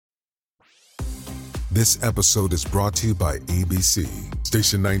This episode is brought to you by ABC.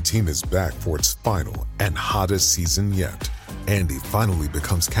 Station 19 is back for its final and hottest season yet. Andy finally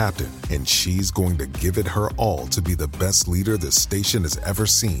becomes captain, and she's going to give it her all to be the best leader the station has ever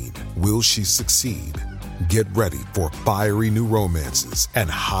seen. Will she succeed? Get ready for fiery new romances and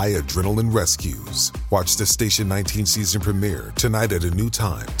high adrenaline rescues. Watch the Station 19 season premiere tonight at a new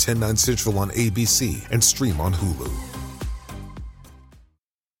time, 10/9 Central on ABC, and stream on Hulu.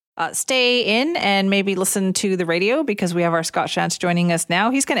 Stay in and maybe listen to the radio because we have our Scott Shantz joining us now.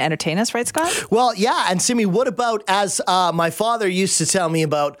 He's going to entertain us, right, Scott? Well, yeah. And Simi, what about, as my father used to tell me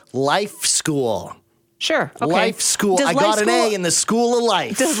about, life school? Sure. Okay. Life school. I got an A in the school of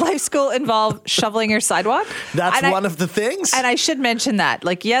life. Does life school involve shoveling your sidewalk? That's one of the things. And I should mention that.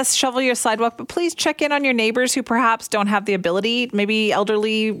 Like, yes, shovel your sidewalk, but please check in on your neighbors who perhaps don't have the ability, maybe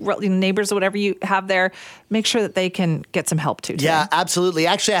elderly neighbors or whatever you have there. Make sure that they can get some help too. Yeah, absolutely.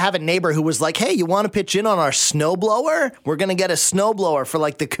 Actually, I have a neighbor who was like, hey, you want to pitch in on our snowblower? We're going to get a snowblower for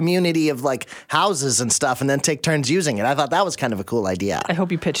like the community of like houses and stuff and then take turns using it. I thought that was kind of a cool idea. I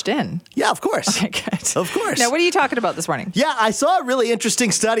hope you pitched in. Yeah, of course. Okay, good. Of course. Now, what are you talking about this morning? Yeah, I saw a really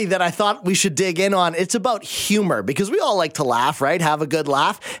interesting study that I thought we should dig in on. It's about humor because we all like to laugh, right? Have a good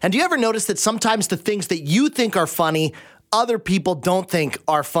laugh. And do you ever notice that sometimes the things that you think are funny, other people don't think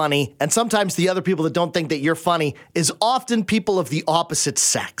are funny, and sometimes the other people that don't think that you're funny is often people of the opposite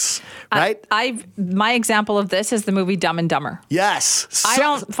sex, right? My example of this is the movie Dumb and Dumber. Yes. I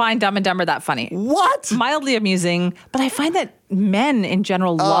don't find Dumb and Dumber that funny. What? Mildly amusing, but I find that men in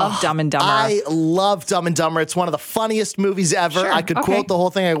general love Dumb and Dumber. I love Dumb and Dumber. It's one of the funniest movies ever. Sure. I could quote the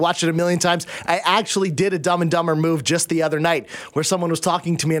whole thing. I watched it a million times. I actually did a Dumb and Dumber move just the other night where someone was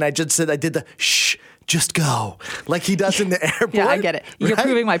talking to me and I just said, I did the shh. Just go, like he does in the airport. Yeah, I get it. You're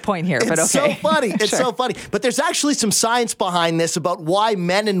proving my point here, but okay. It's so funny. It's Sure. so funny. But there's actually some science behind this about why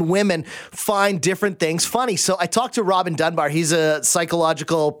men and women find different things funny. So I talked to Robin Dunbar. He's a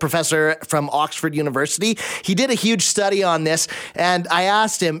psychological professor from Oxford University. He did a huge study on this, and I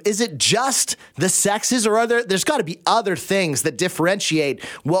asked him, is it just the sexes, or there's got to be other things that differentiate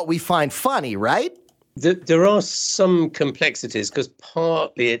what we find funny, right? There are some complexities because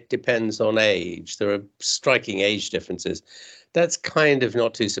partly it depends on age. There are striking age differences. That's kind of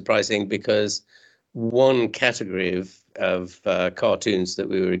not too surprising because one category of cartoons that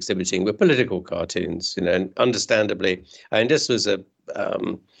we were exhibiting were political cartoons, and understandably. And this was a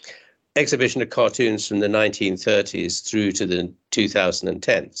exhibition of cartoons from the 1930s through to the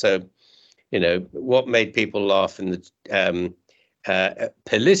 2010. So, what made people laugh in the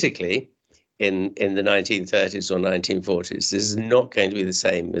politically in the 1930s or 1940s. This is not going to be the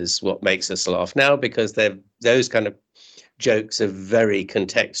same as what makes us laugh now because those kind of jokes are very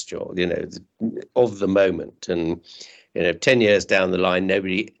contextual, of the moment. And, 10 years down the line,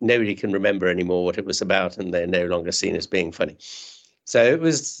 nobody can remember anymore what it was about and they're no longer seen as being funny. So it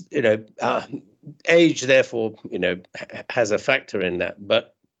was, age, therefore, has a factor in that.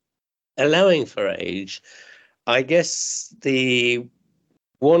 But allowing for age, I guess the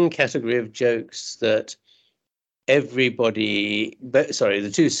one category of jokes that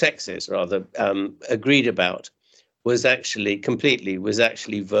the two sexes rather, agreed about was actually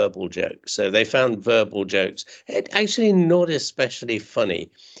verbal jokes. So they found verbal jokes actually not especially funny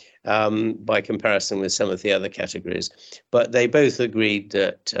by comparison with some of the other categories, but they both agreed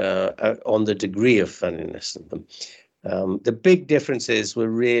that on the degree of funniness of them. The big differences were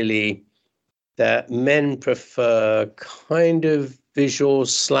really that men prefer kind of visual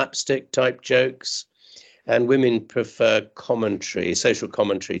slapstick type jokes and women prefer social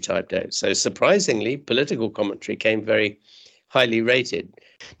commentary type jokes. So surprisingly, political commentary came very highly rated.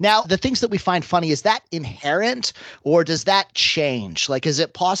 Now, the things that we find funny, is that inherent or does that change? Like, is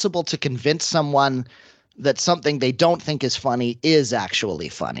it possible to convince someone that something they don't think is funny is actually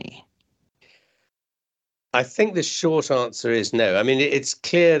funny? I think the short answer is no. I mean, it's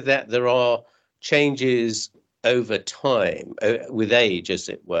clear that there are changes over time, with age, as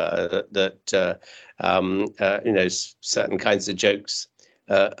it were, that certain kinds of jokes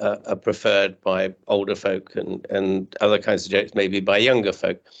are preferred by older folk and other kinds of jokes maybe by younger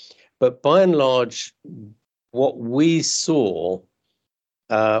folk. But by and large, what we saw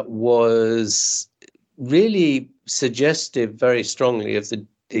was really suggestive very strongly of the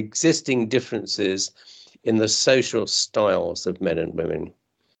existing differences in the social styles of men and women.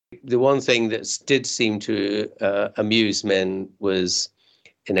 The one thing that did seem to amuse men was,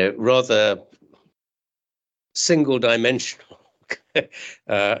 rather single-dimensional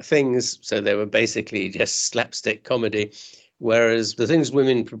things. So they were basically just slapstick comedy, whereas the things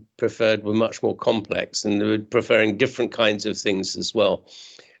women preferred were much more complex, and they were preferring different kinds of things as well.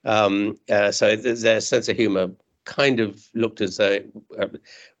 So their sense of humor kind of looked as though it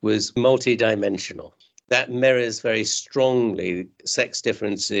was multidimensional. That mirrors very strongly sex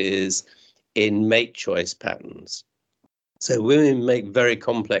differences in mate choice patterns. So women make very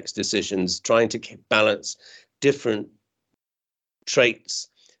complex decisions trying to balance different traits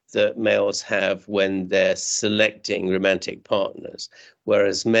that males have when they're selecting romantic partners,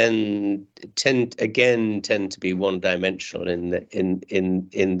 whereas men tend to be one-dimensional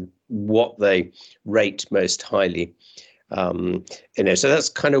in what they rate most highly. So that's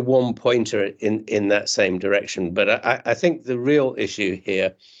kind of one pointer in that same direction. But I think the real issue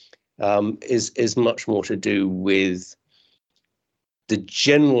here is much more to do with the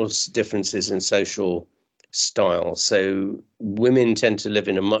general differences in social style. So women tend to live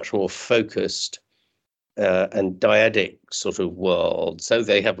in a much more focused and dyadic sort of world. So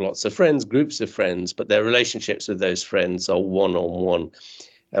they have lots of friends, groups of friends, but their relationships with those friends are one-on-one.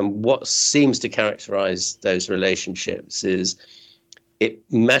 And what seems to characterize those relationships is it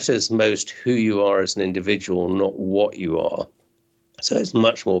matters most who you are as an individual, not what you are. So it's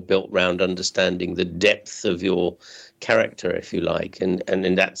much more built around understanding the depth of your character, if you like. And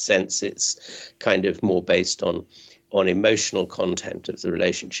in that sense, it's kind of more based on emotional content of the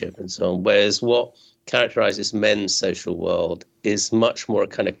relationship and so on. Whereas what characterizes men's social world is much more a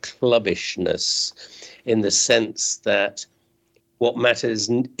kind of clubbishness, in the sense that what matters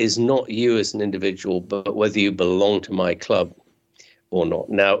is not you as an individual, but whether you belong to my club or not.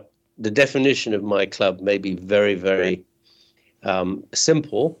 Now, the definition of my club may be very, very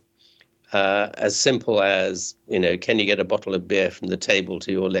simple as, can you get a bottle of beer from the table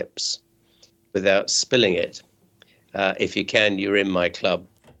to your lips without spilling it? If you can, you're in my club.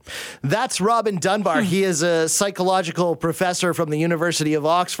 That's Robin Dunbar. He is a psychological professor from the University of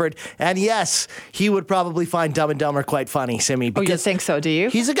Oxford. And yes, he would probably find Dumb and Dumber quite funny, Simi. Oh, you think so, do you?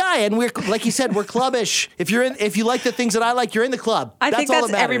 He's a guy, and we're, like you said, we're clubbish. If you like the things that I like, you're in the club. I think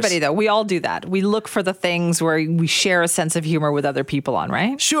that's everybody, though. We all do that. We look for the things where we share a sense of humor with other people on,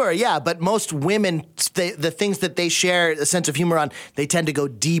 right? Sure, yeah. But most women, the things that they share a sense of humor on, they tend to go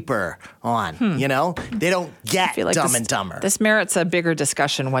deeper on, They don't get Dumb and Dumber. This merits a bigger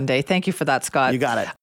discussion one day. Thank you for that, Scott. You got it.